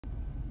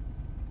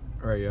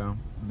Alright, y'all.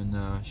 I'm in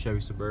the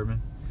Chevy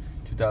Suburban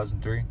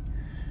 2003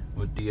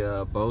 with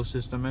the Bose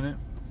system in it.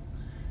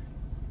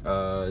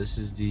 This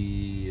is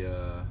the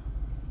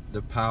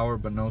power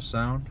but no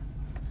sound.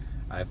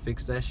 I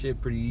fixed that shit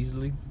pretty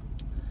easily.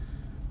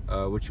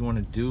 What you want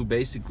to do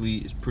basically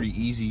is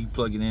pretty easy. You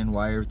plug it in,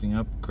 wire everything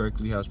up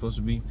correctly how it's supposed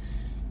to be.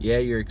 Yeah,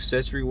 your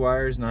accessory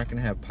wire is not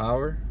gonna have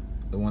power.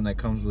 The one that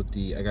comes with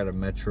the, I got a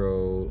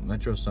Metro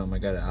something. I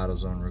got an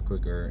AutoZone real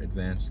quick or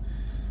Advanced,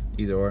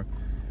 either or.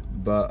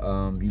 But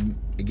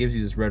it gives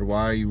you this red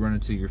wire. You run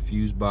it to your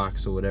fuse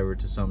box or whatever,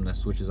 to something that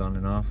switches on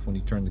and off when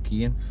you turn the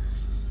key in.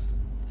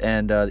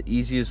 And the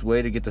easiest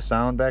way to get the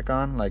sound back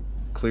on, like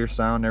clear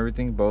sound,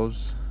 everything,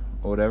 Bose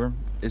or whatever,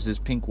 is this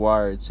pink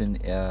wire. It's in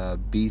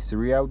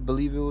B3, I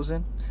believe it was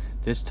in.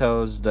 This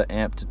tells the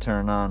amp to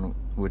turn on,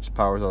 which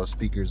powers all the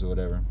speakers or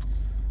whatever.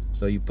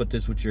 So you put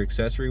this with your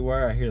accessory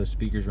wire. I hear the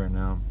speakers right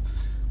now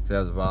because I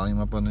have the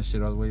volume up on this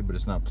shit all the way, but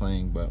it's not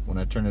playing. But when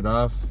I turn it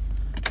off,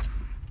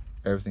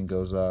 everything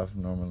goes off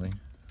normally.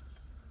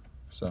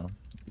 So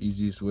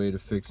easiest way to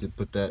fix it,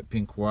 put that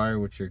pink wire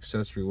with your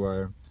accessory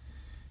wire.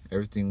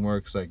 Everything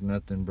works like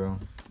nothing, bro.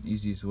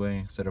 Easiest way,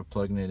 instead of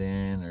plugging it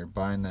in or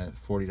buying that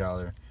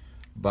 $40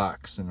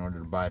 box in order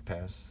to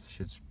bypass.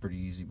 Shit's pretty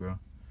easy, bro.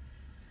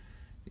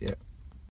 Yeah.